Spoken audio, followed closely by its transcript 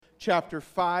chapter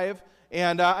 5.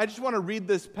 And I just want to read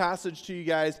this passage to you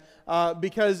guys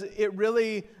because it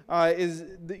really is,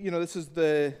 this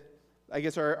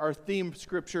is our theme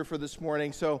scripture for this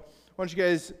morning. So why don't you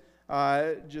guys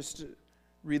just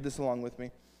read this along with me.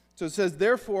 So it says,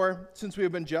 "Therefore, since we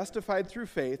have been justified through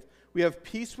faith, we have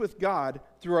peace with God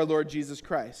through our Lord Jesus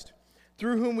Christ,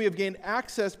 through whom we have gained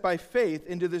access by faith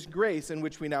into this grace in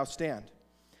which we now stand.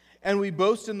 And we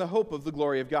boast in the hope of the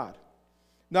glory of God.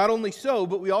 Not only so,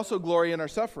 but we also glory in our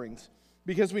sufferings,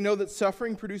 because we know that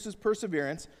suffering produces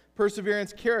perseverance,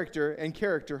 perseverance character, and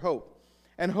character hope.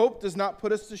 And hope does not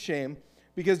put us to shame,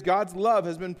 because God's love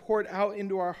has been poured out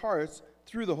into our hearts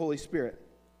through the Holy Spirit,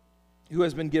 who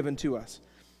has been given to us.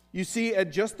 You see,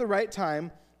 at just the right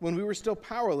time, when we were still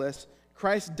powerless,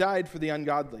 Christ died for the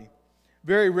ungodly.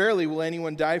 Very rarely will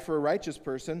anyone die for a righteous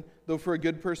person, though for a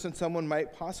good person someone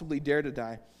might possibly dare to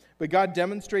die. But God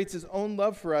demonstrates his own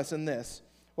love for us in this: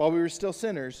 while we were still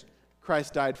sinners,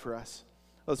 Christ died for us."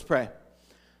 Let's pray.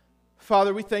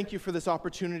 Father, we thank you for this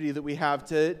opportunity that we have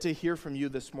to hear from you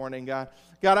this morning, God.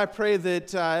 God, I pray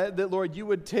that Lord, you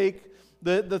would take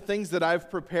the things that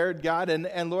I've prepared, God,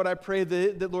 and Lord, I pray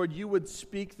that Lord, you would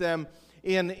speak them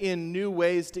in new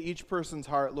ways to each person's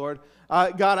heart, Lord.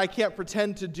 God, I can't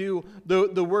pretend to do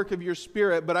the work of your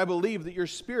Spirit, but I believe that your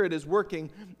Spirit is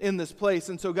working in this place.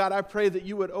 And so, God, I pray that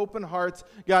you would open hearts,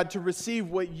 God, to receive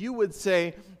what you would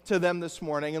say to them this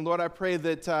morning. And Lord, I pray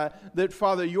that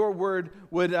Father, your word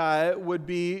would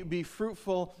be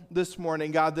fruitful this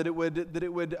morning, God, that it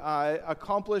would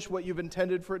accomplish what you've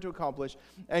intended for it to accomplish.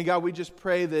 And God, we just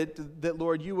pray that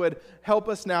Lord, you would help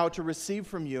us now to receive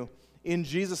from you in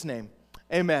Jesus' name.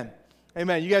 Amen.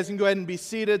 Amen. You guys can go ahead and be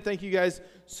seated. Thank you guys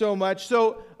so much.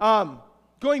 So,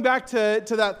 going back to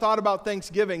that thought about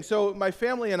Thanksgiving. So, my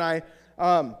family and I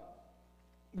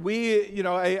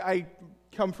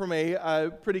come from a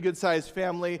pretty good-sized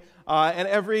family, and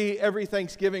every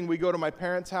Thanksgiving we go to my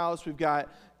parents' house. We've got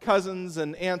cousins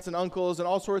and aunts and uncles and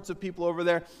all sorts of people over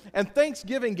there. And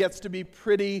Thanksgiving gets to be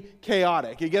pretty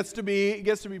chaotic. It gets to be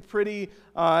pretty,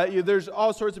 there's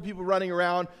all sorts of people running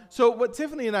around. So what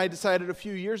Tiffany and I decided a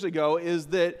few years ago is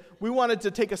that we wanted to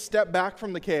take a step back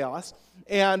from the chaos,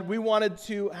 and we wanted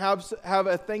to have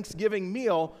a Thanksgiving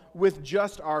meal with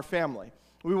just our family.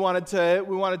 We wanted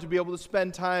to be able to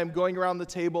spend time going around the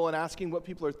table and asking what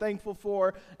people are thankful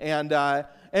for, and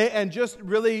just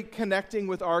really connecting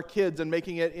with our kids and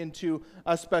making it into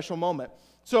a special moment.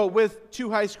 So with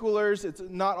two high schoolers, it's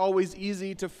not always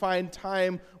easy to find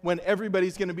time when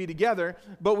everybody's going to be together,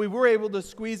 but we were able to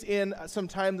squeeze in some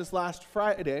time this last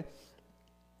Friday.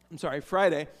 And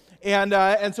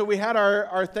so we had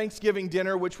our Thanksgiving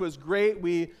dinner, which was great.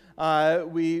 We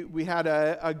had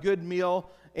a good meal.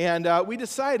 And we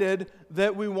decided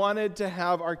that we wanted to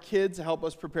have our kids help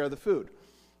us prepare the food,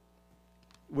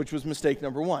 which was mistake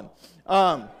number one.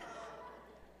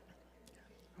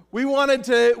 We wanted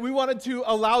to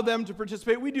allow them to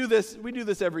participate. We do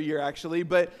this every year, actually.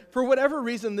 But for whatever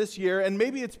reason this year, and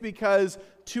maybe it's because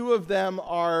two of them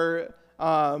are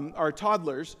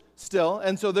toddlers still,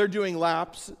 and so they're doing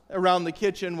laps around the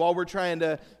kitchen while we're trying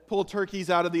to pull turkeys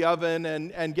out of the oven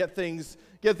and get things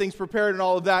prepared and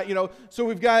all of that, So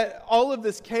we've got all of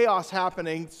this chaos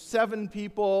happening, 7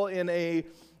 people in a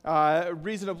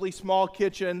reasonably small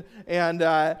kitchen, and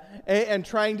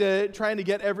trying to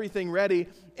get everything ready.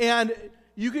 And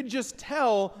you could just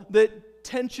tell that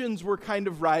tensions were kind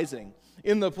of rising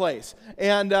in the place,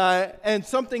 and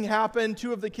something happened.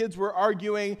 2 of the kids were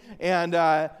arguing, and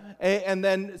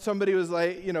then somebody was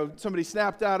like, somebody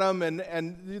snapped at them,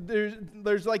 and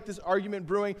there's like this argument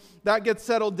brewing that gets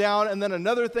settled down, and then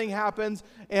another thing happens,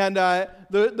 and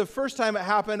the first time it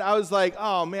happened, I was like,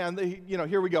 oh man,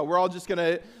 here we go, we're all just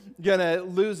gonna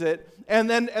lose it, and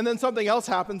then something else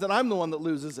happens, and I'm the one that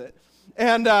loses it.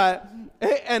 And I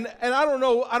don't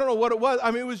know what it was.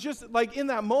 I mean, it was just like in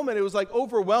that moment, it was like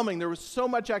overwhelming. There was so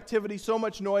much activity, so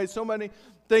much noise, so many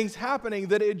things happening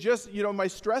that it just, my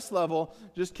stress level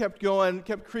just kept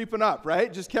creeping up,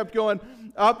 right? Just kept going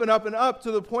up and up and up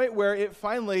to the point where it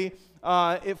finally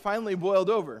boiled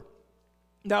over.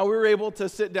 Now, we were able to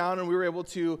sit down and we were able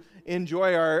to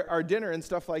enjoy our dinner and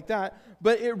stuff like that,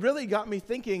 but it really got me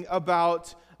thinking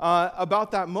about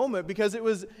that moment, because it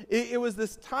was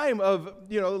this time of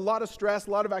a lot of stress,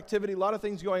 a lot of activity, a lot of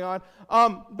things going on.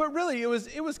 But really, it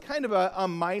was kind of a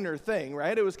minor thing,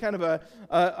 right? It was kind of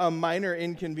a minor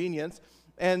inconvenience,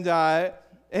 and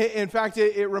in fact,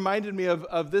 it reminded me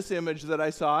of this image that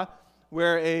I saw,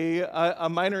 where a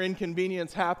minor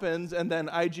inconvenience happens, and then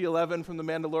IG-11 from The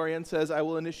Mandalorian says, "I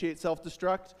will initiate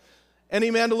self-destruct."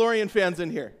 Any Mandalorian fans in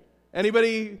here?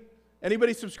 Anybody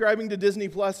subscribing to Disney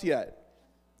Plus yet?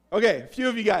 Okay, a few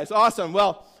of you guys. Awesome.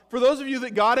 Well, for those of you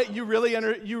that got it, you really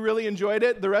enjoyed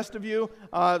it. The rest of you,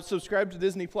 subscribe to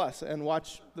Disney Plus and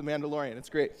watch The Mandalorian. It's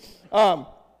great.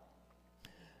 And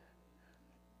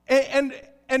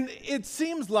it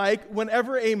seems like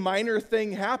whenever a minor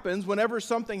thing happens, whenever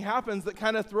something happens that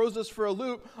kind of throws us for a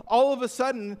loop, all of a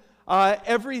sudden,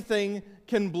 everything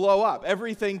can blow up.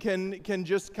 Everything can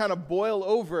just kind of boil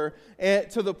over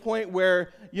to the point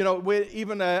where, with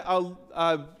even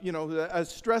a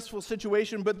stressful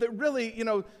situation, but that really,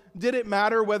 did it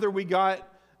matter whether we got,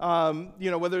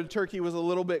 whether the turkey was a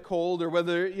little bit cold or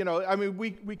whether,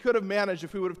 we could have managed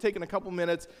if we would have taken a couple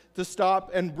minutes to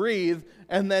stop and breathe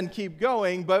and then keep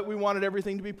going, but we wanted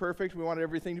everything to be perfect. We wanted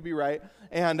everything to be right,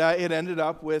 and it ended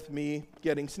up with me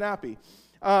getting snappy.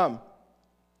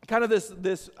 Kind of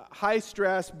this high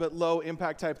stress but low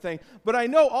impact type thing. But I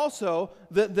know also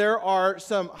that there are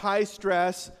some high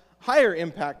stress, higher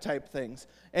impact type things.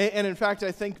 And in fact,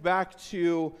 I think back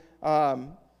to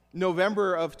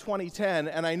November of 2010,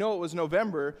 and I know it was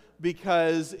November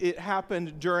because it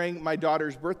happened during my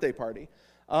daughter's birthday party.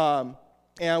 And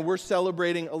we're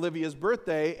celebrating Olivia's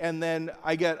birthday, and then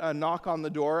I get a knock on the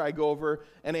door. I go over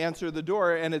and answer the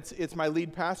door, and it's my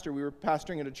lead pastor. We were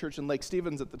pastoring at a church in Lake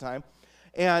Stevens at the time.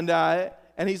 And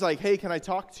he's like, "Hey, can I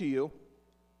talk to you?"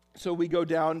 So we go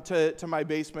down to my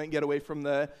basement, get away from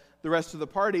the rest of the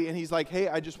party, and he's like, "Hey,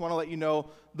 I just want to let you know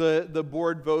the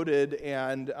board voted,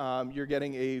 and you're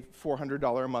getting a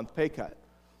 $400 a month pay cut."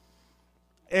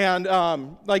 And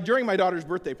during my daughter's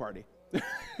birthday party.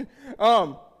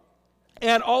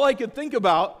 And all I could think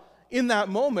about in that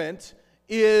moment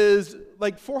is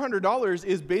 $400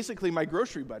 is basically my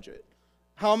grocery budget.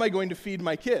 How am I going to feed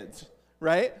my kids,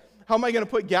 right? How am I going to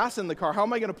put gas in the car? How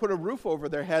am I going to put a roof over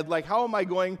their head? How am I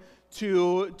going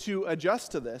to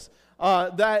adjust to this?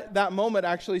 That moment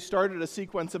actually started a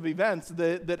sequence of events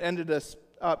that ended us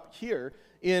up here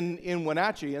in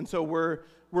Wenatchee, and so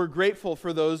we're grateful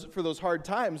for those hard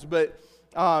times. But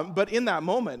in that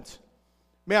moment,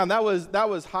 man, that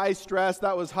was high stress.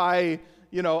 That was high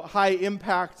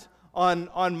impact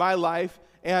on my life.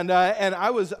 And I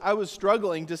was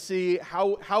struggling to see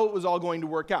how it was all going to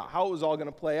work out, how it was all going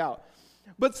to play out.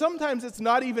 But sometimes it's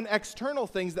not even external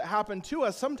things that happen to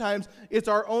us. Sometimes it's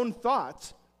our own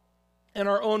thoughts and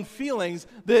our own feelings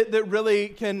that really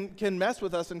can mess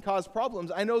with us and cause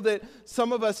problems. I know that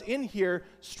some of us in here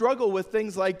struggle with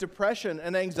things like depression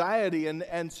and anxiety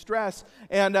and stress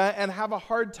and have a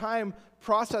hard time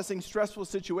processing stressful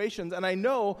situations. And I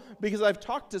know, because I've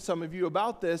talked to some of you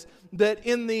about this, that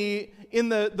in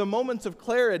the moments of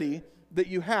clarity that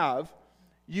you have,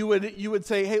 you would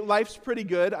say, "Hey, life's pretty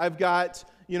good. I've got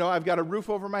a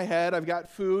roof over my head. I've got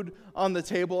food on the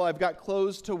table. I've got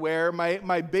clothes to wear.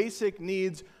 My basic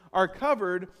needs are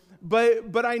covered."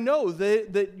 But I know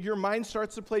that your mind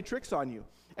starts to play tricks on you.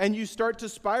 And you start to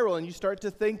spiral, and you start to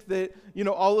think that,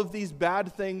 all of these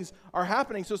bad things are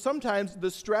happening. So sometimes the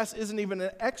stress isn't even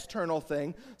an external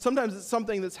thing. Sometimes it's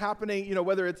something that's happening,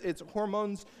 whether it's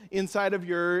hormones inside of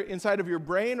your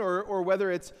brain, or whether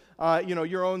it's,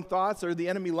 your own thoughts or the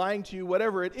enemy lying to you,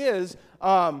 whatever it is.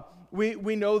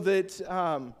 We know that,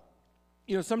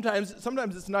 sometimes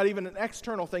it's not even an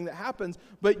external thing that happens,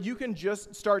 but you can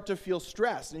just start to feel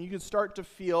stressed, and you can start to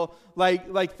feel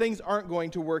like things aren't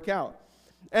going to work out.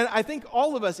 And I think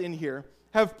all of us in here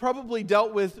have probably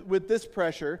dealt with this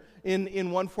pressure in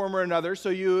one form or another. So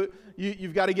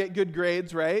you've got to get good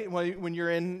grades, right? When you're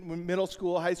in middle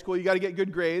school, high school, you got to get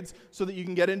good grades so that you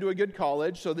can get into a good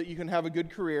college, so that you can have a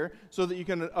good career, so that you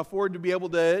can afford to be able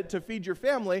to feed your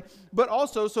family, but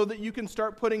also so that you can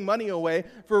start putting money away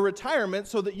for retirement,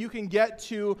 so that you can get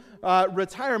to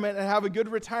retirement and have a good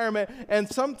retirement. And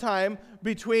sometime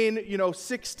between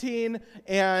 16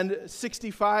 and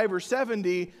 65 or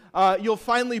 70, you'll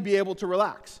finally be able to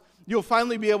relax. You'll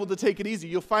finally be able to take it easy.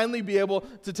 You'll finally be able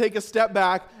to take a step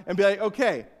back and be like,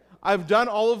 "Okay, I've done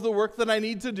all of the work that I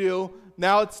need to do.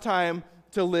 Now it's time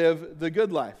to live the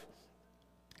good life."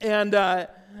 And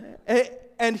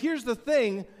here's the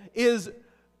thing, is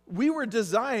we were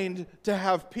designed to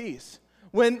have peace.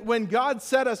 When God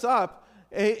set us up,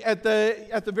 at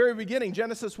the very beginning,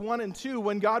 Genesis 1 and 2,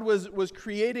 when God was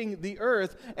creating the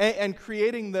earth and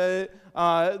creating the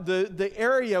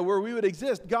area where we would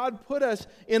exist, God put us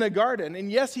in a garden. And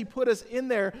yes, He put us in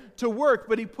there to work,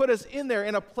 but He put us in there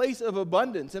in a place of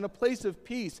abundance, in a place of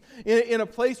peace, in a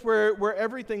place where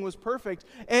everything was perfect.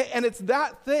 And it's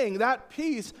that thing, that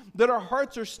peace, that our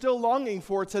hearts are still longing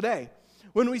for today.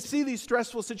 When we see these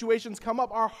stressful situations come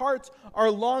up, our hearts are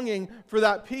longing for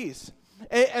that peace.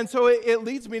 And so it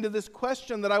leads me to this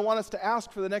question that I want us to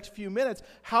ask for the next few minutes.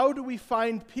 How do we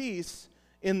find peace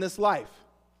in this life?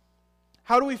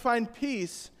 how do we find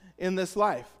peace in this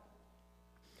life?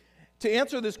 To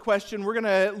answer this question, we're going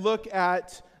to look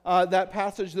at that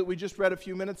passage that we just read a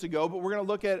few minutes ago, but we're going to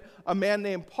look at a man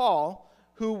named Paul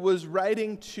who was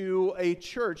writing to a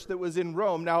church that was in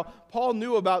Rome. Now, Paul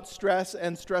knew about stress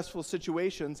and stressful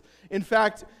situations. In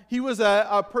fact, he was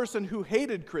a person who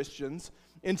hated Christians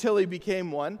until he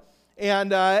became one,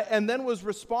 and then was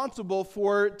responsible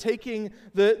for taking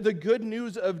the good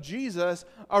news of Jesus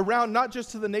around, not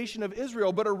just to the nation of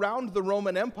Israel, but around the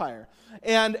Roman Empire.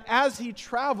 And as he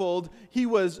traveled, he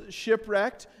was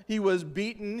shipwrecked, he was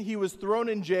beaten, he was thrown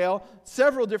in jail.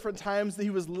 Several different times he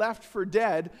was left for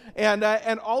dead. And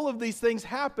all of these things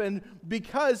happened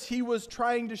because he was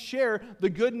trying to share the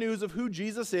good news of who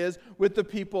Jesus is with the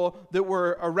people that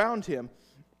were around him.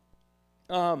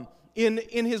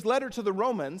 In his letter to the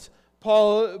Romans,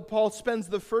 Paul spends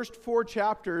the first 4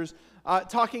 chapters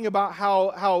talking about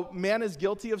how man is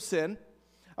guilty of sin,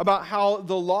 about how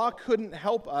the law couldn't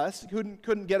help us,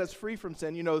 couldn't get us free from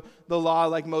sin. You know, the law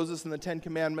like Moses and the 10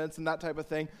 Commandments and that type of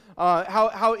thing.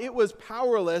 How it was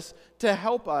powerless to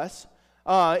help us.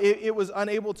 It was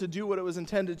unable to do what it was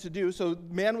intended to do. So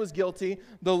man was guilty.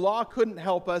 The law couldn't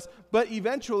help us. But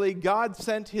eventually God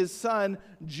sent his son,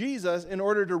 Jesus, in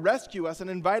order to rescue us and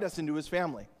invite us into his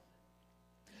family.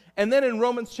 And then in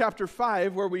Romans chapter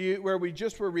 5, where we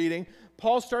just were reading,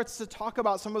 Paul starts to talk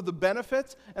about some of the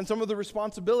benefits and some of the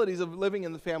responsibilities of living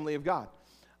in the family of God.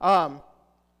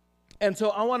 And so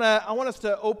I want us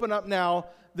to open up now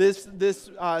this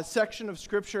section of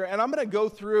Scripture, and I'm going to go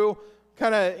through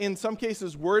kind of, in some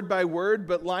cases, word by word,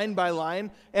 but line by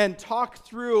line, and talk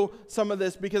through some of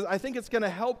this, because I think it's going to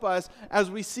help us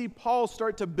as we see Paul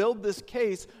start to build this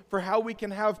case for how we can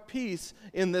have peace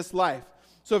in this life.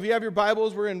 So if you have your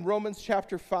Bibles, we're in Romans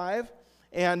chapter 5,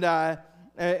 and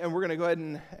we're going to go ahead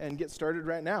and get started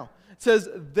right now. It says,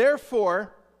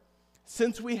 "Therefore,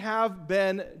 since we have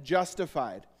been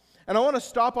justified." And I want to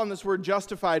stop on this word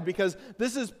justified because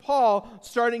this is Paul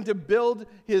starting to build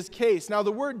his case. Now,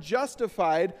 the word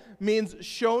justified means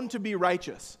shown to be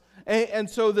righteous. And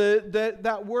so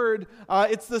that word,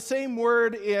 it's the same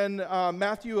word in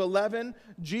Matthew 11.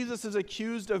 Jesus is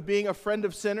accused of being a friend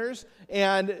of sinners,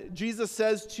 and Jesus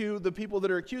says to the people that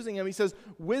are accusing him, he says,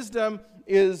 wisdom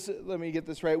is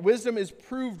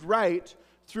proved right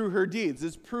through her deeds,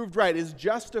 is proved right, is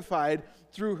justified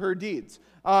through her deeds.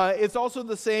 It's also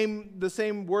the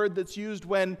same word that's used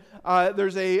when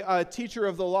there's a teacher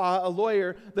of the law, a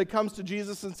lawyer, that comes to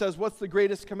Jesus and says, what's the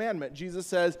greatest commandment? Jesus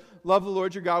says, love the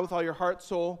Lord your God with all your heart,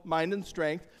 soul, mind, and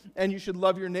strength, and you should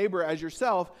love your neighbor as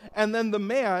yourself. And then the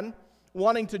man,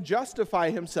 wanting to justify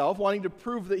himself, wanting to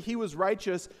prove that he was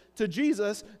righteous to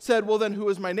Jesus, said, well, then who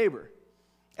is my neighbor?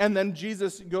 And then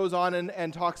Jesus goes on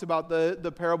and talks about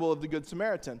the parable of the Good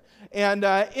Samaritan. And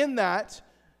in that,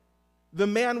 the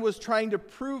man was trying to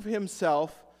prove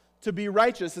himself to be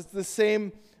righteous. It's the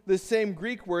same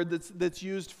Greek word that's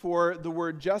used for the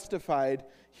word justified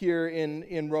here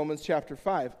in Romans chapter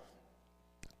 5.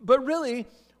 But really,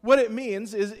 what it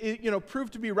means is,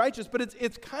 prove to be righteous, but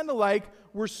it's kind of like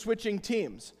we're switching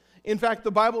teams. In fact,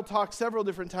 the Bible talks several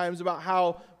different times about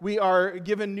how we are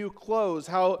given new clothes,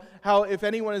 how if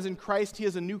anyone is in Christ, he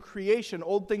is a new creation.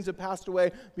 Old things have passed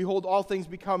away. Behold, all things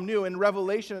become new. In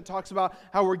Revelation, it talks about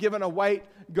how we're given a white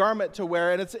garment to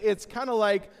wear, and it's kind of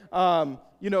like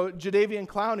Jadeveon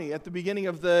Clowney at the beginning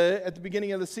of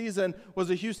the season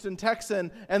was a Houston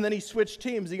Texan, and then he switched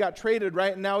teams. He got traded,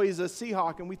 right? And now he's a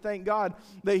Seahawk, and we thank God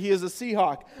that he is a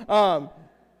Seahawk.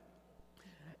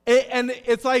 And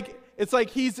it's like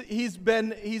he's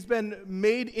been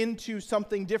made into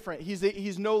something different.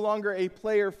 He's no longer a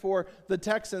player for the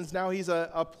Texans. Now he's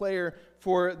a player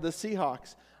for the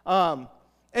Seahawks.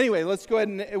 Anyway, let's go ahead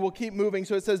and we'll keep moving.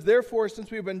 So it says, therefore, since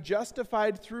we have been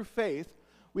justified through faith,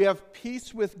 we have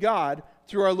peace with God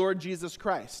through our Lord Jesus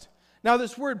Christ. Now,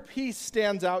 this word peace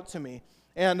stands out to me.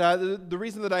 And the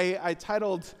reason that I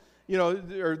titled,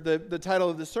 or the title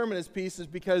of the sermon is peace, is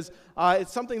because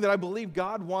it's something that I believe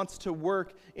God wants to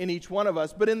work in each one of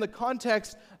us. But in the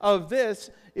context of this,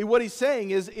 what he's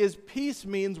saying is peace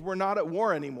means we're not at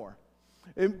war anymore.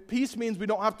 Peace means we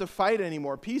don't have to fight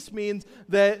anymore. Peace means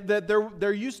that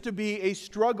there used to be a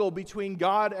struggle between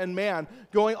God and man,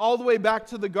 going all the way back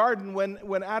to the garden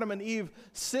when Adam and Eve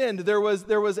sinned. There was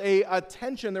a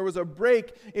tension, there was a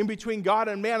break in between God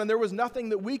and man, and there was nothing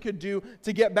that we could do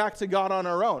to get back to God on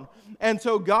our own. And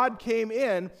so God came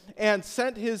in and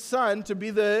sent his son to be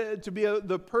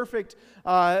the perfect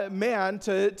man,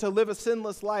 to live a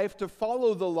sinless life, to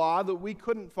follow the law that we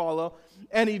couldn't follow,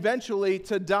 and eventually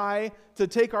to die, to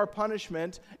take our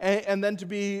punishment, and then to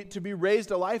be raised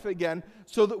to life again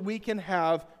so that we can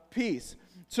have peace.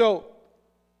 So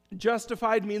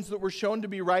Justified means that we're shown to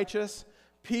be righteous.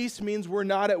 Peace means we're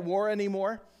not at war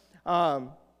anymore.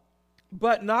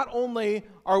 But not only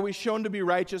are we shown to be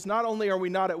righteous, not only are we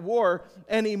not at war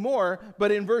anymore,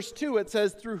 but in verse 2 it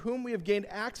says, through whom we have gained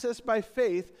access by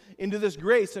faith into this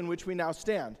grace in which we now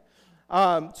stand.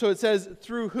 So it says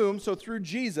through whom, so through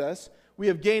Jesus, we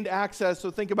have gained access.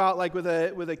 So think about like with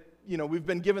a we've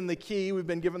been given the key, we've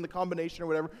been given the combination or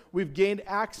whatever. We've gained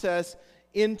access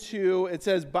into, it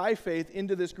says by faith,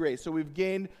 into this grace. So we've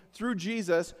gained, through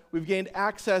Jesus, we've gained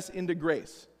access into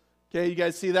grace. Okay, you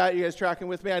guys see that? You guys tracking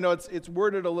with me? I know it's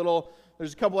worded a little,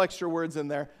 there's a couple extra words in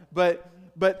there.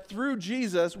 But through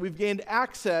Jesus, we've gained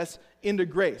access into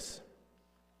grace.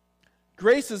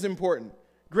 Grace is important.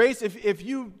 Grace, if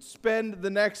you spend the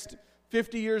next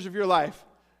 50 years of your life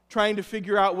trying to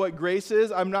figure out what grace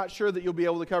is, I'm not sure that you'll be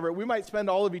able to cover it. We might spend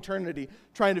all of eternity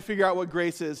trying to figure out what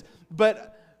grace is.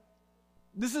 But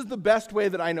this is the best way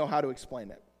that I know how to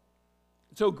explain it.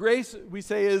 So grace, we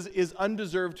say, is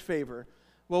undeserved favor.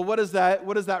 Well, what does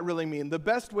that really mean? The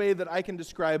best way that I can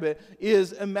describe it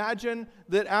is imagine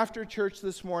that after church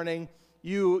this morning,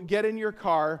 you get in your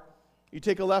car, you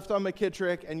take a left on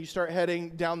McKittrick, and you start heading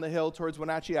down the hill towards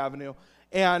Wenatchee Avenue,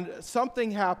 and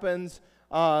something happens.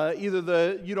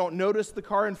 Either you don't notice the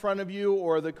car in front of you,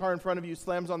 or the car in front of you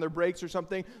slams on their brakes or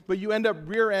something, but you end up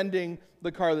rear-ending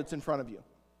the car that's in front of you.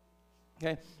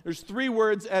 Okay? There's three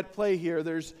words at play here.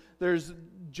 There's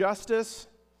justice,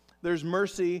 there's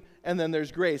mercy, and then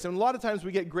there's grace. And a lot of times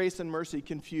we get grace and mercy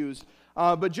confused.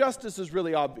 But justice is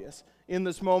really obvious. In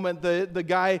this moment, the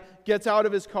guy gets out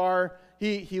of his car,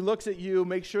 he looks at you,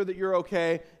 makes sure that you're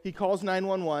okay, he calls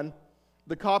 911,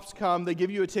 the cops come, they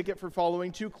give you a ticket for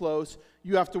following too close,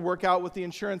 you have to work out with the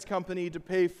insurance company to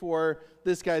pay for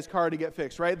this guy's car to get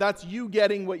fixed, right? That's you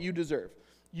getting what you deserve.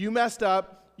 You messed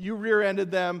up, you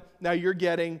rear-ended them, now you're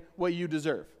getting what you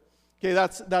deserve. Okay,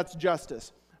 that's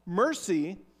justice.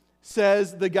 Mercy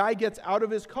says the guy gets out of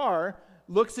his car,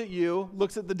 looks at you,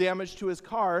 looks at the damage to his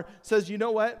car, says, you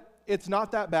know what? It's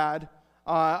not that bad.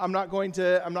 I'm not going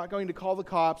to call the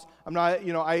cops.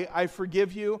 I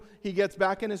forgive you. He gets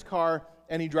back in his car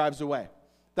and he drives away.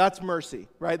 That's mercy,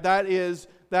 right? That is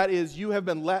you have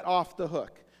been let off the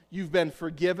hook. You've been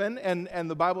forgiven, and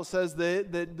the Bible says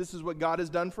that this is what God has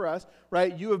done for us,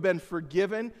 right? You have been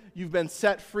forgiven. You've been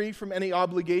set free from any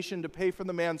obligation to pay for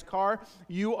the man's car.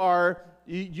 You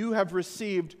have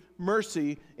received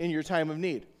mercy in your time of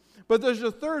need. But there's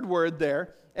a third word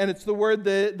there, and it's the word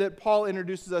that Paul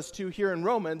introduces us to here in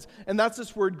Romans, and that's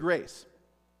this word grace.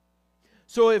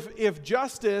 So if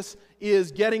justice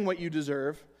is getting what you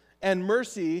deserve, and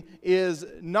mercy is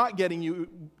not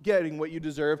getting what you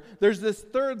deserve, there's this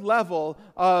third level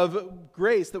of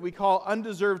grace that we call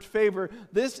undeserved favor.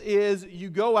 This is you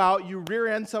go out, you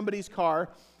rear-end somebody's car,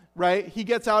 right? He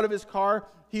gets out of his car,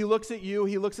 he looks at you,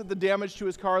 he looks at the damage to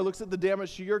his car, looks at the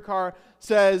damage to your car,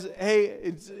 says, hey,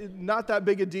 it's not that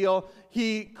big a deal.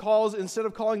 He calls, instead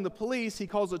of calling the police, he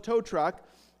calls a tow truck,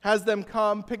 has them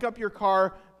come, pick up your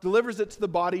car, delivers it to the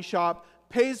body shop,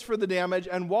 pays for the damage,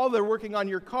 and while they're working on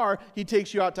your car, he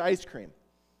takes you out to ice cream.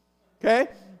 Okay?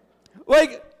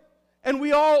 And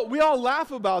we all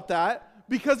laugh about that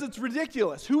because it's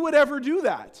ridiculous. Who would ever do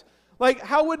that?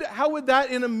 How would that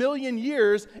in a million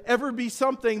years ever be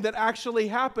something that actually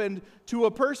happened to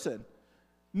a person?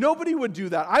 Nobody would do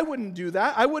that. I wouldn't do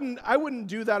that. I wouldn't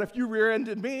do that if you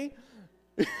rear-ended me.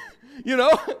 You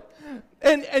know?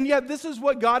 And yet this is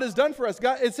what God has done for us.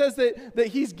 God, it says that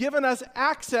He's given us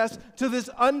access to this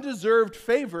undeserved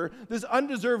favor, this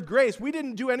undeserved grace. We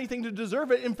didn't do anything to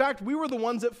deserve it. In fact, we were the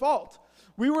ones at fault.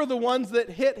 We were the ones that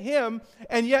hit Him,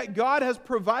 and yet God has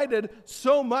provided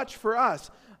so much for us.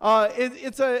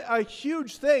 It's a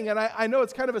huge thing, and I know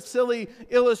it's kind of a silly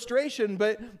illustration,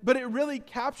 but it really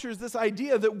captures this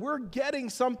idea that we're getting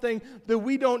something that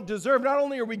we don't deserve. Not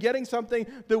only are we getting something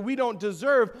that we don't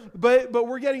deserve, but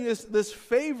we're getting this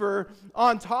favor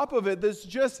on top of it. This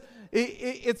just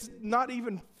it's not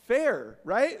even fair,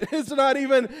 right? It's not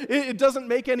even. It doesn't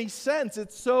make any sense.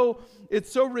 It's so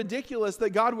ridiculous that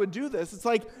God would do this. It's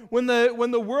like when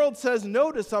the world says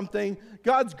no to something,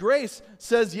 God's grace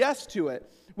says yes to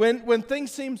it. When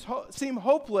things seem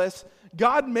hopeless,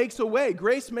 God makes a way.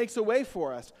 Grace makes a way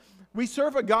for us. We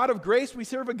serve a God of grace. We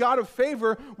serve a God of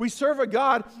favor. We serve a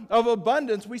God of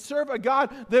abundance. We serve a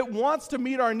God that wants to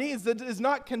meet our needs, that is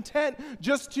not content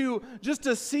just to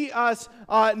see us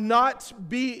not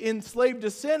be enslaved to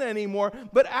sin anymore,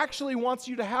 but actually wants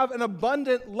you to have an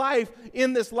abundant life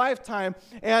in this lifetime.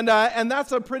 And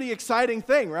that's a pretty exciting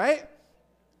thing, right?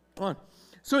 Come on.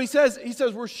 So he says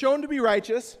we're shown to be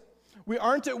righteous. We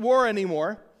aren't at war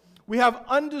anymore. We have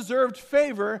undeserved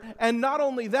favor, and not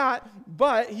only that,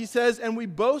 but he says, and we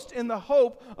boast in the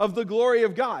hope of the glory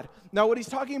of God. Now, what he's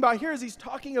talking about here is he's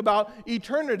talking about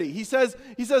eternity. He says,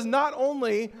 not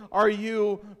only are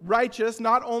you righteous,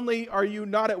 not only are you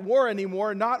not at war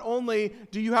anymore, not only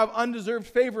do you have undeserved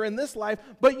favor in this life,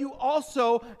 but you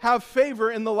also have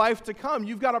favor in the life to come.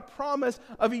 You've got a promise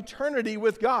of eternity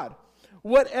with God.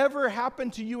 Whatever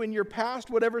happened to you in your past,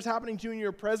 whatever's happening to you in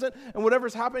your present, and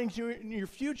whatever's happening to you in your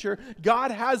future, God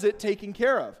has it taken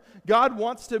care of. God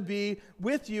wants to be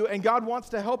with you, and God wants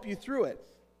to help you through it.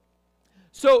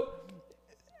 So,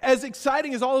 as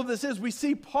exciting as all of this is, we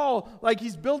see Paul, like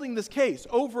he's building this case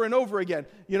over and over again.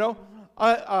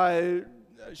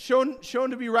 Shown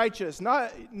to be righteous,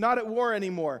 not at war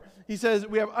anymore. He says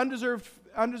we have undeserved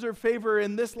favor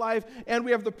in this life, and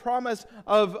we have the promise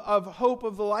of hope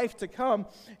of the life to come.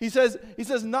 He says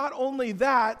not only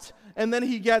that, and then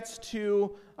he gets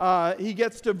to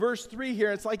verse 3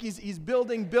 here. It's like he's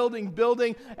building,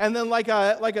 and then like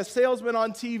a salesman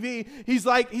on TV, he's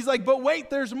like, but wait,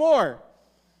 there's more.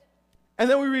 And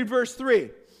then we read verse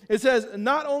 3. It says,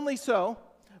 not only so,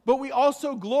 but we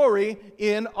also glory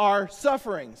in our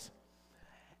sufferings.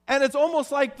 And it's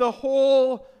almost like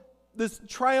this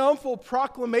triumphal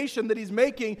proclamation that he's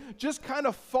making just kind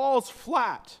of falls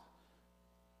flat.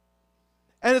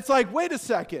 And it's like, wait a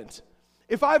second.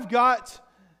 If I'm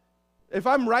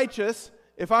righteous,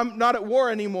 if I'm not at war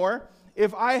anymore,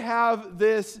 if I have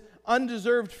this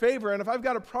undeserved favor, and if I've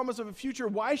got a promise of a future,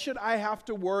 why should I have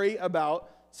to worry about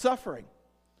suffering?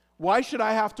 Why should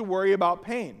I have to worry about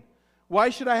pain? Why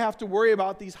should I have to worry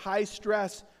about these high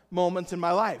stress moments in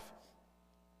my life?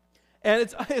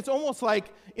 And it's almost like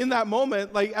in that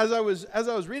moment, like as I was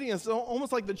reading it, it's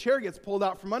almost like the chair gets pulled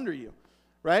out from under you,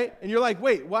 right? And you're like,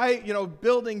 wait, why,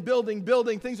 building,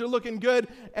 things are looking good.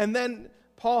 And then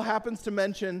Paul happens to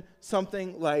mention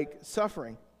something like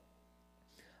suffering.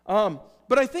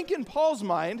 But I think in Paul's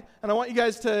mind, and I want you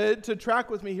guys to track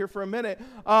with me here for a minute,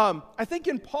 I think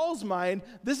in Paul's mind,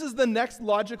 this is the next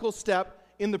logical step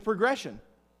in the progression.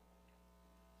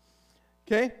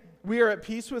 Okay? We are at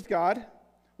peace with God.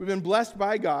 We've been blessed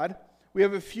by God. We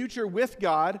have a future with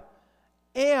God.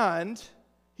 And,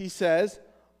 he says,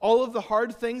 all of the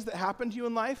hard things that happen to you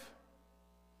in life,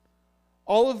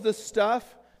 all of the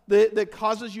stuff that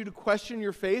causes you to question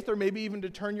your faith or maybe even to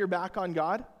turn your back on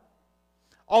God,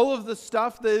 all of the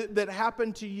stuff that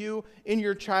happened to you in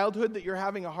your childhood that you're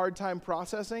having a hard time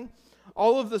processing,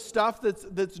 all of the stuff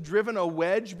that's driven a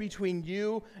wedge between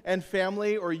you and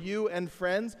family or you and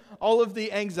friends, all of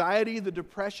the anxiety, the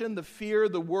depression, the fear,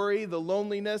 the worry, the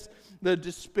loneliness, the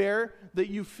despair that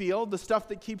you feel, the stuff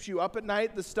that keeps you up at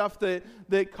night, the stuff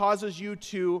that causes you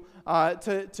to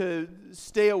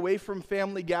stay away from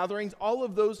family gatherings, all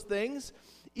of those things,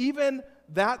 even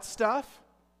that stuff,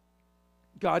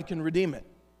 God can redeem it.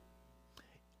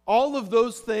 All of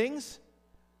those things,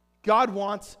 God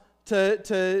wants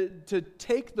to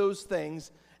take those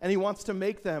things, and he wants to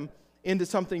make them into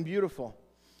something beautiful.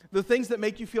 The things that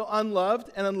make you feel unloved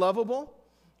and unlovable,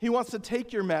 he wants to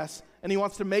take your mess, and he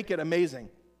wants to make it amazing.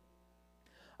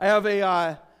 I have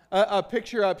a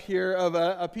picture up here of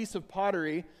a piece of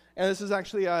pottery, and this is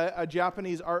actually a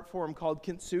Japanese art form called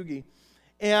kintsugi.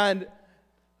 And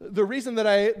the reason that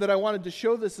I wanted to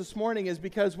show this morning is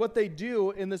because what they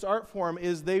do in this art form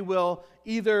is they will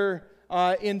either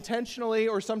intentionally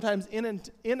or sometimes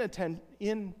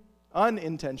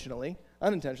unintentionally,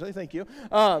 thank you,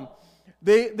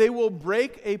 they will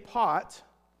break a pot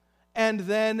and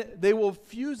then they will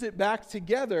fuse it back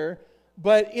together,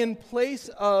 but in place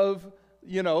of,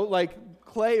 like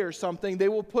clay or something, they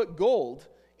will put gold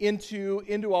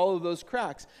into all of those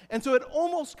cracks. And so it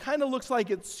almost kind of looks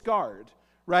like it's scarred.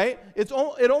 Right? It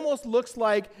almost looks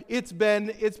like it's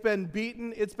been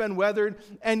beaten, it's been weathered,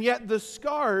 and yet the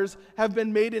scars have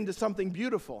been made into something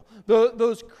beautiful.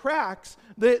 Those cracks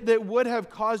that would have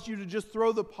caused you to just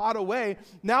throw the pot away,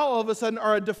 now all of a sudden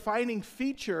are a defining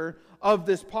feature of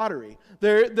this pottery.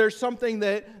 There's something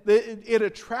that it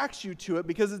attracts you to it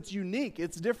because it's unique,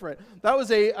 it's different. That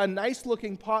was a nice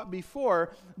looking pot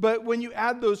before, but when you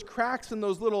add those cracks and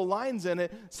those little lines in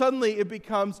it, suddenly it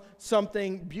becomes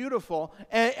something beautiful,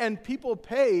 and people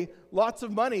pay lots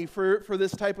of money for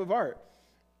this type of art.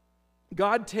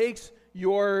 God takes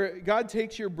your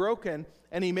broken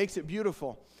and he makes it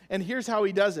beautiful. And here's how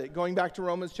he does it. Going back to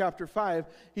Romans chapter 5,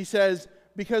 he says,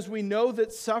 because we know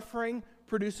that suffering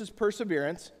produces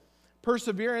perseverance,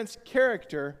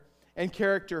 character, and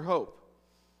character hope.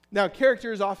 Now,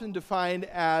 character is often defined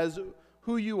as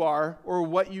who you are or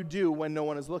what you do when no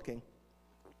one is looking.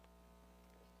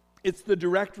 It's the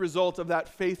direct result of that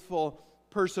faithful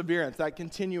perseverance, that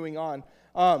continuing on.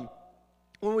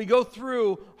 when we go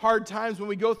through hard times, when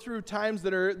we go through times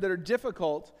that are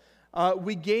difficult,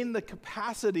 we gain the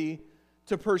capacity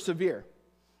to persevere.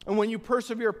 And when you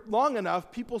persevere long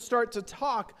enough, people start to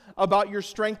talk about your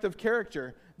strength of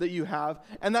character that you have.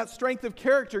 And that strength of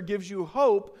character gives you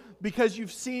hope because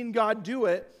you've seen God do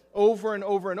it over and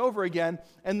over and over again.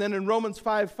 And then in Romans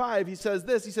 5:5, he says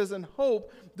this, he says, "And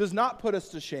hope does not put us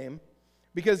to shame,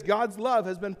 because God's love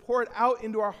has been poured out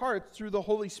into our hearts through the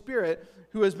Holy Spirit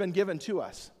who has been given to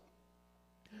us."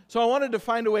 So I wanted to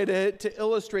find a way to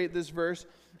illustrate this verse,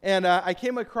 and I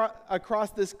came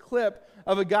across this clip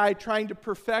of a guy trying to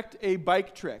perfect a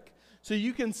bike trick. So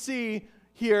you can see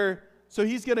here, so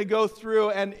he's going to go through,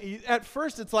 and at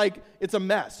first it's a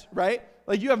mess, right?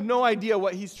 Like, you have no idea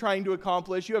what he's trying to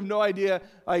accomplish. You have no idea.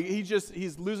 Like,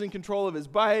 he's losing control of his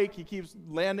bike. He keeps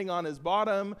landing on his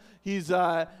bottom. It's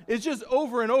just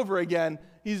over and over again.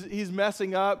 He's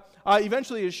messing up.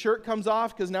 Eventually, his shirt comes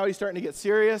off because now he's starting to get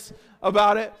serious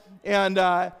about it.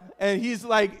 And he's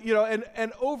like,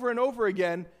 and over and over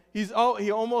again, he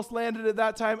almost landed at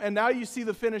that time. And now you see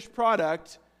the finished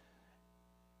product.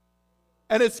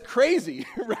 And it's crazy,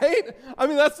 right? I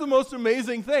mean, that's the most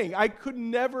amazing thing. I could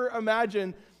never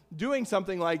imagine doing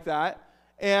something like that.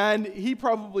 And he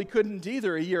probably couldn't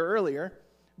either a year earlier.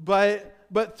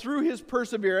 But through his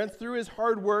perseverance, through his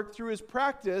hard work, through his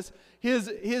practice,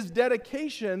 his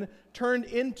dedication turned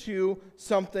into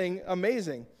something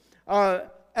amazing. And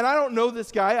I don't know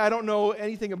this guy. I don't know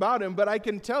anything about him. But I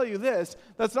can tell you this.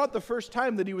 That's not the first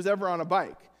time that he was ever on a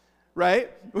bike.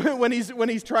 Right? When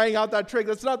he's trying out that trick,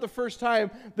 that's not the first time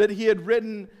that he had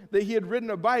ridden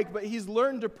a bike, but he's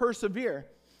learned to persevere.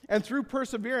 And through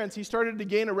perseverance, he started to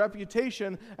gain a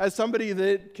reputation as somebody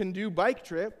that can do bike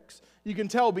tricks. You can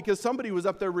tell because somebody was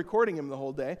up there recording him the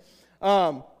whole day.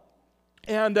 And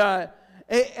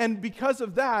because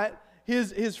of that,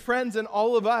 his friends and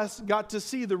all of us got to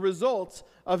see the results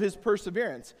of his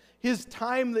perseverance. His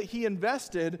time that he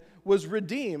invested was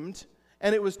redeemed,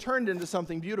 and it was turned into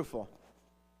something beautiful.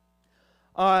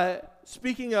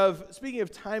 Speaking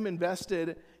of time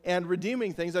invested and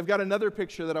redeeming things, I've got another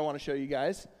picture that I want to show you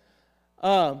guys.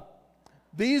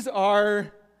 These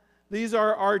are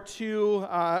our two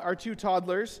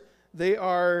toddlers. They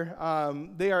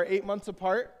are 8 months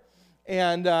apart,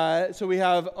 and so we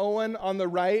have Owen on the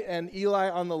right and Eli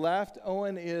on the left.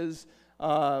 Owen is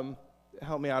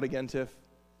help me out again, Tiff.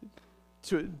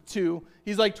 Two.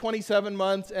 He's like 27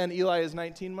 months, and Eli is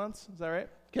 19 months. Is that right?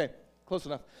 Okay, close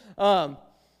enough.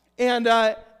 And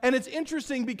it's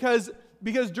interesting because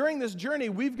during this journey,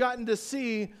 we've gotten to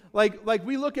see, like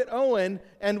we look at Owen,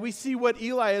 and we see what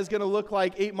Eli is going to look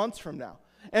like 8 months from now.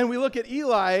 And we look at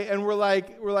Eli, and we're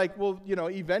like, well,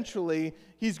 eventually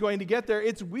he's going to get there.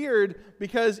 It's weird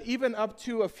because even up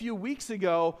to a few weeks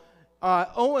ago,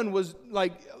 Owen was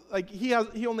like he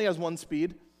only has one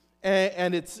speed.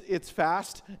 And it's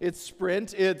fast, it's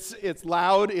sprint, it's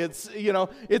loud,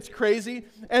 it's crazy.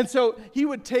 And so he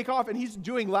would take off, and he's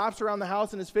doing laps around the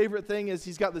house, and his favorite thing is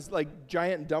he's got this like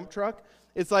giant dump truck.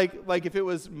 It's like if it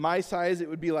was my size, it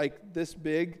would be like this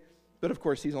big, but of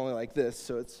course he's only like this,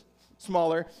 so it's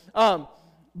smaller.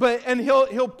 And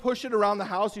he'll push it around the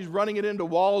house. He's running it into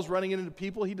walls, running it into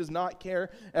people. He does not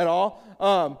care at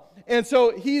all. And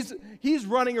so he's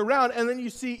running around, and then you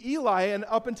see Eli, and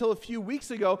up until a few weeks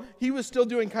ago, he was still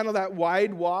doing kind of that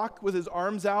wide walk with his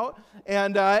arms out,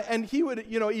 and he would,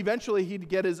 eventually he'd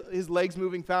get his legs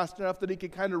moving fast enough that he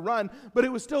could kind of run, but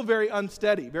it was still very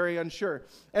unsteady, very unsure.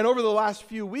 And over the last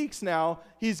few weeks now,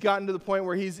 he's gotten to the point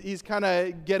where he's kind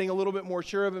of getting a little bit more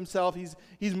sure of himself.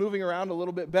 He's moving around a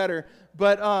little bit better,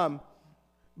 but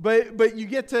you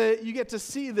get to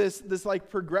see this like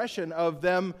progression of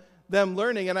them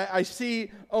learning, and I see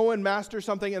Owen master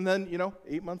something, and then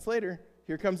 8 months later,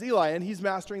 here comes Eli, and he's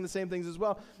mastering the same things as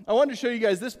well. I wanted to show you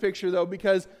guys this picture though,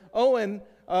 because Owen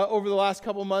over the last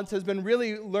couple months has been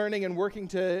really learning and working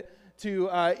to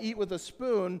eat with a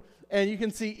spoon. And you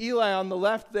can see Eli on the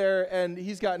left there, and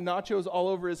he's got nachos all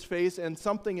over his face and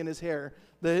something in his hair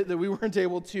that we weren't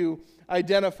able to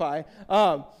identify.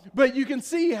 But you can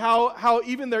see how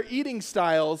even their eating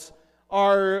styles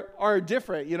are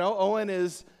different. Owen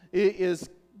is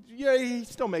he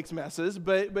still makes messes,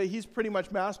 but he's pretty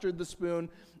much mastered the spoon,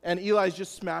 and Eli's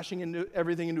just smashing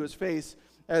everything into his face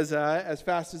as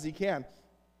fast as he can.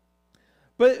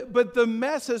 But the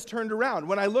mess has turned around.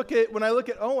 When I look at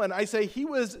Owen, I say he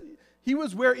was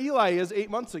where Eli is 8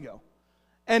 months ago.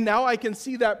 And now I can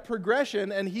see that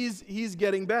progression, and he's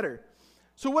getting better.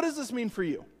 So what does this mean for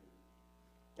you?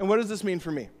 And what does this mean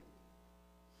for me?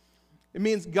 It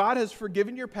means God has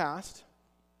forgiven your past,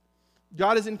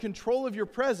 God is in control of your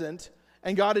present,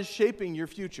 and God is shaping your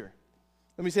future.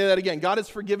 Let me say that again. God has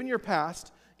forgiven your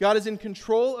past, God is in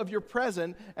control of your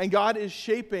present, and God is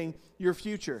shaping your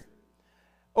future.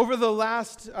 Over the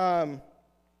last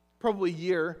probably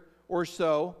year or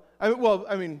so,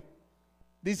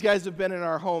 these guys have been in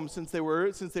our home since they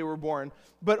were born.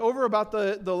 But over about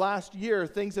the last year,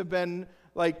 things have been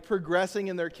like progressing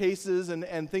in their cases,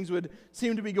 and things would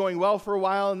seem to be going well for a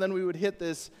while, and then we would hit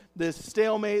this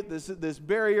stalemate, this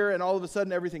barrier, and all of a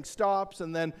sudden everything stops,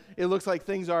 and then it looks like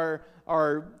things are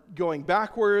going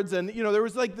backwards, and there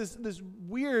was like these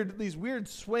weird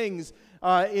swings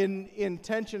in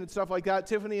tension and stuff like that.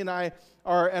 Tiffany and I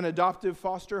are an adoptive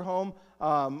foster home.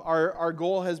 Our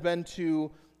goal has been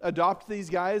to adopt these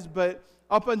guys, but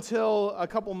up until a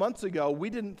couple months ago, we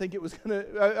didn't think it was going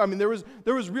to,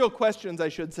 there was real questions, I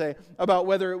should say, about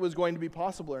whether it was going to be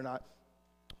possible or not.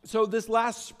 So this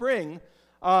last spring,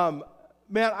 man,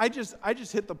 I just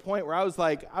hit the point where I was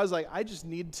like, I just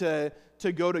need to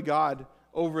go to God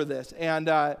over this. And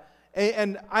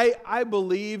I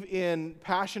believe in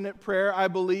passionate prayer. I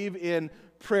believe in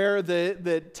prayer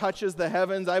that touches the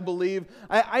heavens. I believe,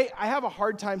 I have a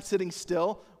hard time sitting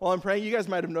still while I'm praying. You guys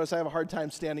might have noticed I have a hard time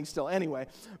standing still anyway.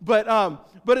 But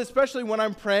especially when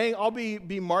I'm praying, I'll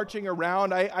be marching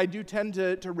around. I do tend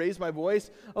to raise my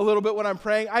voice a little bit when I'm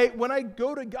praying. When I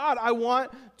go to God, I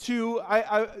want to,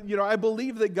 I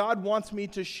believe that God wants me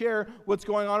to share what's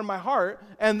going on in my heart.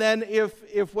 And then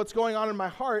if what's going on in my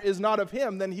heart is not of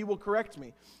Him, then He will correct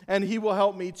me. And He will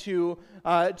help me to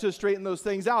straighten those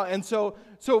things out. And so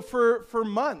for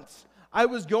months, I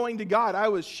was going to God. I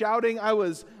was shouting. I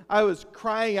was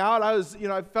crying out.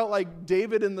 I felt like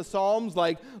David in the Psalms,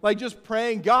 like just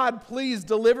praying, God, please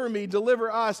deliver me,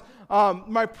 deliver us.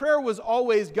 My prayer was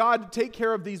always, God, take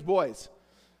care of these boys.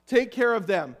 Take care of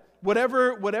them.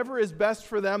 Whatever is best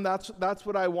for them, that's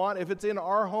what I want. If it's in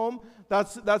our home,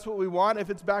 that's what we want. If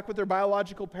it's back with their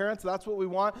biological parents, that's what we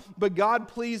want. But God,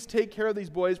 please take care of these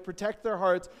boys, protect their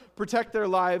hearts, protect their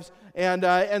lives. And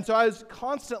so I was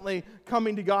constantly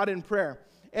coming to God in prayer.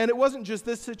 And it wasn't just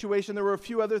this situation. There were a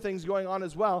few other things going on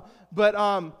as well. But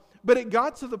it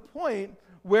got to the point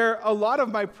where a lot of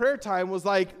my prayer time was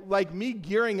like me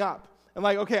gearing up. And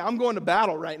like, okay, I'm going to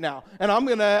battle right now, and I'm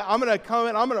gonna come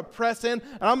in, I'm gonna press in,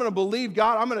 and I'm gonna believe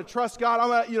God, I'm gonna trust God,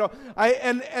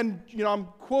 I'm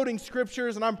quoting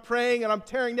scriptures, and I'm praying, and I'm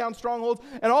tearing down strongholds,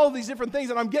 and all of these different things,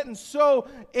 and I'm getting so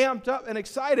amped up and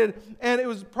excited. And it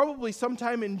was probably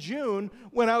sometime in June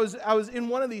when I was in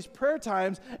one of these prayer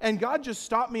times, and God just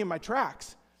stopped me in my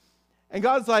tracks. And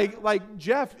God's like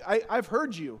Jeff, I've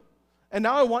heard you, and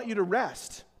now I want you to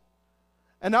rest,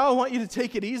 and now I want you to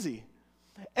take it easy.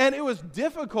 And it was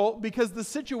difficult because the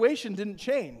situation didn't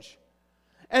change.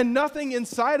 And nothing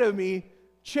inside of me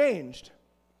changed.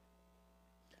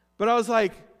 But I was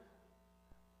like,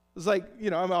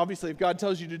 obviously if God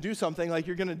tells you to do something, like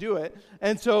you're going to do it.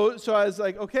 And so I was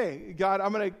like, okay, God,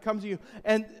 I'm going to come to you.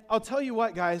 And I'll tell you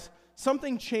what, guys,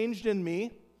 something changed in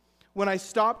me when I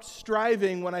stopped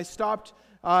striving, when I stopped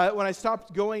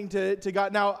going to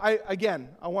God. Now, I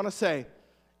want to say,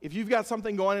 if you've got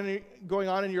something going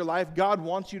on in your life, God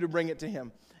wants you to bring it to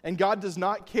Him. And God does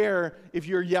not care if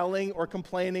you're yelling or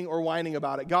complaining or whining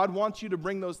about it. God wants you to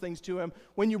bring those things to Him.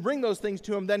 When you bring those things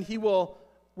to Him, then He will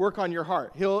work on your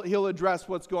heart. He'll address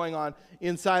what's going on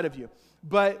inside of you.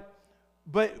 But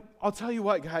I'll tell you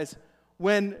what, guys,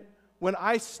 when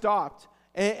I stopped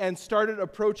and started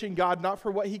approaching God, not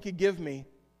for what He could give me,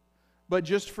 but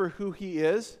just for who He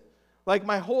is, like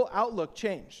my whole outlook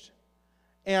changed.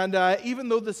 And even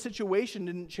though the situation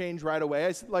didn't change right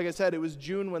away, like I said, it was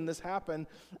June when this happened,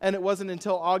 and it wasn't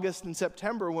until August and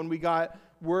September when we got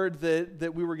word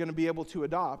that we were going to be able to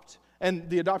adopt. And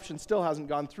the adoption still hasn't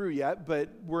gone through yet, but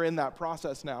we're in that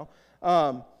process now.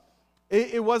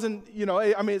 It wasn't,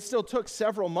 it still took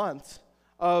several months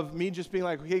of me just being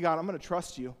like, okay, God, I'm going to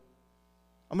trust you.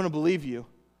 I'm going to believe you.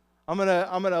 I'm going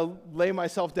to lay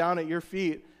myself down at your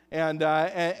feet. And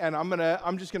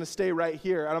I'm just going to stay right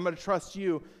here, and I'm going to trust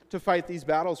you to fight these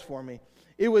battles for me.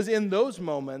 It was in those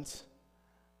moments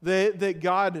that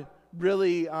God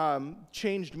really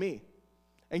changed me,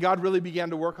 and God really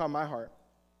began to work on my heart.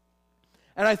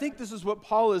 And I think this is what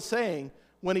Paul is saying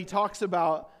when he talks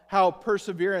about how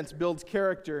perseverance builds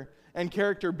character and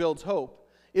character builds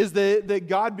hope, is that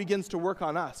God begins to work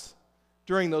on us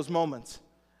during those moments.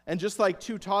 And just like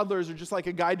two toddlers, or just like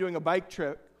a guy doing a bike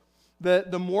trip,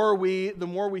 the more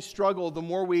we struggle, the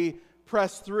more we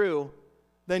press through,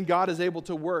 then God is able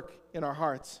to work in our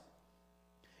hearts.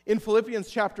 In Philippians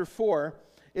chapter 4,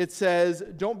 it says,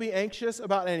 "Don't be anxious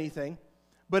about anything,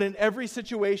 but in every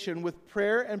situation by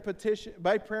prayer and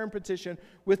petition,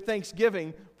 with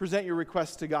thanksgiving, present your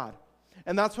requests to God."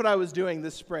 And that's what I was doing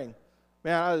this spring.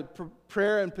 Man,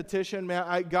 prayer and petition,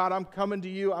 man, God, I'm coming to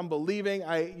you. I'm believing.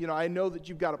 I know that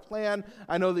you've got a plan.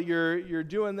 I know that you're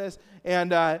doing this.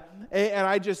 And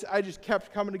I just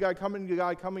kept coming to God, coming to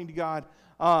God, coming to God.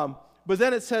 But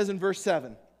then it says in verse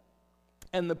 7,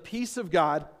 and the peace of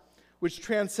God, which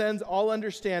transcends all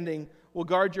understanding, will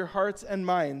guard your hearts and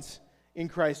minds in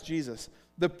Christ Jesus.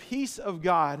 The peace of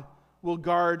God will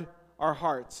guard our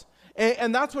hearts.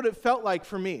 And that's what it felt like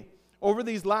for me over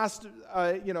these last,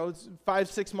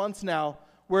 5-6 months now,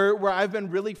 where I've been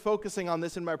really focusing on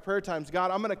this in my prayer times.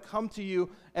 God, I'm going to come to you,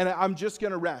 and I'm just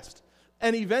going to rest.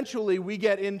 And eventually we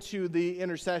get into the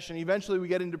intercession. Eventually we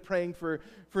get into praying for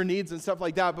needs and stuff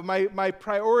like that. But my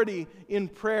priority in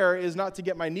prayer is not to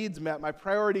get my needs met. My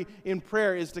priority in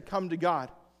prayer is to come to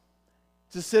God,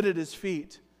 to sit at His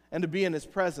feet, and to be in His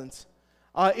presence.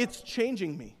 It's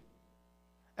changing me.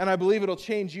 And I believe it'll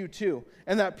change you too.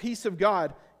 And that peace of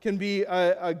God can be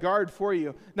a guard for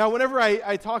you. Now, whenever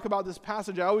I talk about this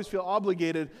passage, I always feel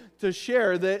obligated to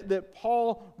share that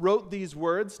Paul wrote these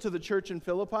words to the church in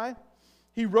Philippi.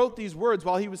 He wrote these words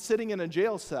while he was sitting in a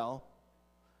jail cell,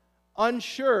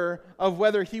 unsure of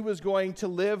whether he was going to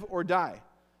live or die,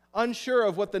 unsure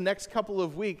of what the next couple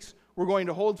of weeks were going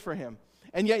to hold for him.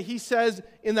 And yet he says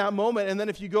in that moment, and then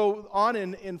if you go on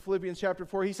in Philippians chapter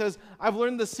 4, he says, I've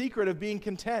learned the secret of being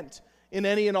content in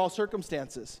any and all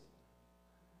circumstances.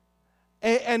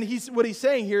 And what he's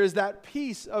saying here is that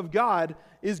peace of God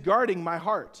is guarding my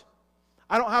heart.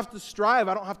 I don't have to strive.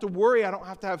 I don't have to worry. I don't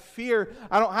have to have fear.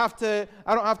 I don't have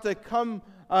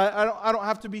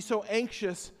to be so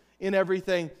anxious in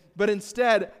everything. But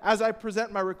instead, as I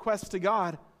present my requests to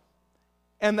God,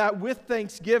 and that with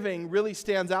thanksgiving really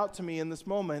stands out to me in this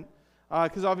moment,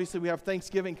 because obviously we have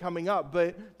Thanksgiving coming up.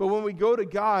 But when we go to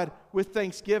God with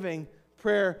thanksgiving,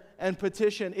 prayer, and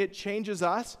petition, it changes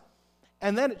us,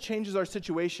 and then it changes our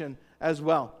situation as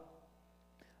well.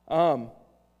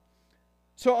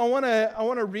 So I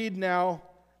want to read now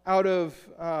out of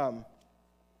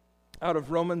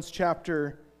Romans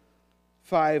chapter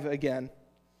 5 again,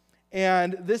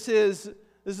 and this is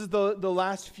the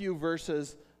last few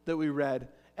verses that we read.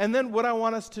 And then what I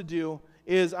want us to do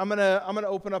is I'm gonna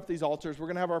open up these altars. We're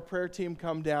gonna have our prayer team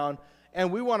come down,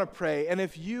 and we want to pray. And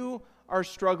if you are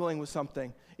struggling with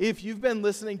something, if you've been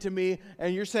listening to me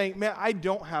and you're saying, man, I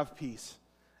don't have peace,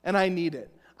 and I need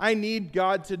it. I need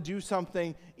God to do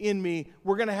something in me.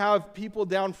 We're going to have people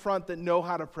down front that know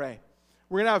how to pray.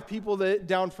 We're going to have people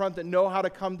down front that know how to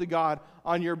come to God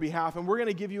on your behalf. And we're going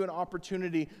to give you an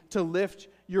opportunity to lift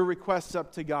your requests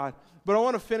up to God. But I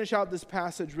want to finish out this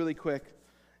passage really quick.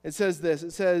 It says this.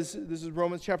 It says, this is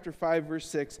Romans chapter 5, verse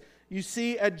 6. You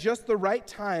see, at just the right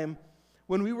time,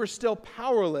 when we were still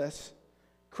powerless,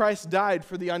 Christ died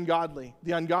for the ungodly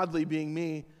being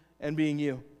me and being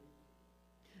you.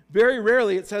 Very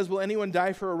rarely, it says, will anyone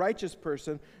die for a righteous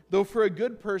person, though for a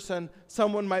good person,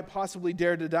 someone might possibly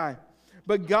dare to die.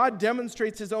 But God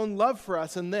demonstrates His own love for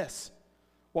us in this.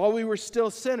 While we were still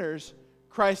sinners,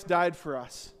 Christ died for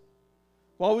us.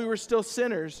 While we were still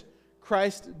sinners,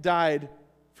 Christ died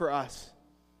for us.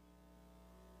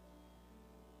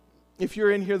 If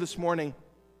you're in here this morning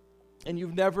and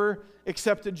you've never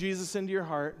accepted Jesus into your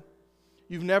heart,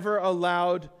 you've never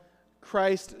allowed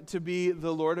Christ to be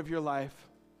the Lord of your life,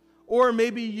 or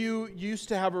maybe you used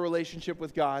to have a relationship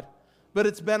with God, but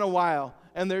it's been a while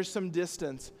and there's some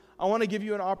distance. I want to give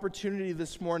you an opportunity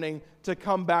this morning to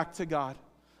come back to God.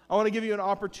 I want to give you an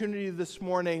opportunity this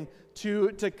morning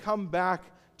to come back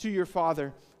to your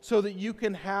Father so that you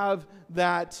can have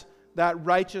that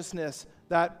righteousness,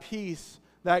 that peace,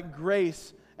 that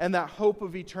grace, and that hope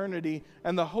of eternity,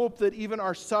 and the hope that even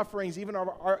our sufferings, even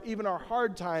our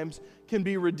hard times can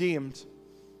be redeemed.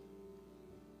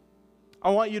 I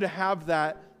want you to have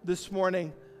that this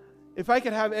morning. If I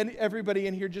could have everybody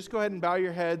in here, just go ahead and bow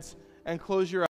your heads and close your eyes.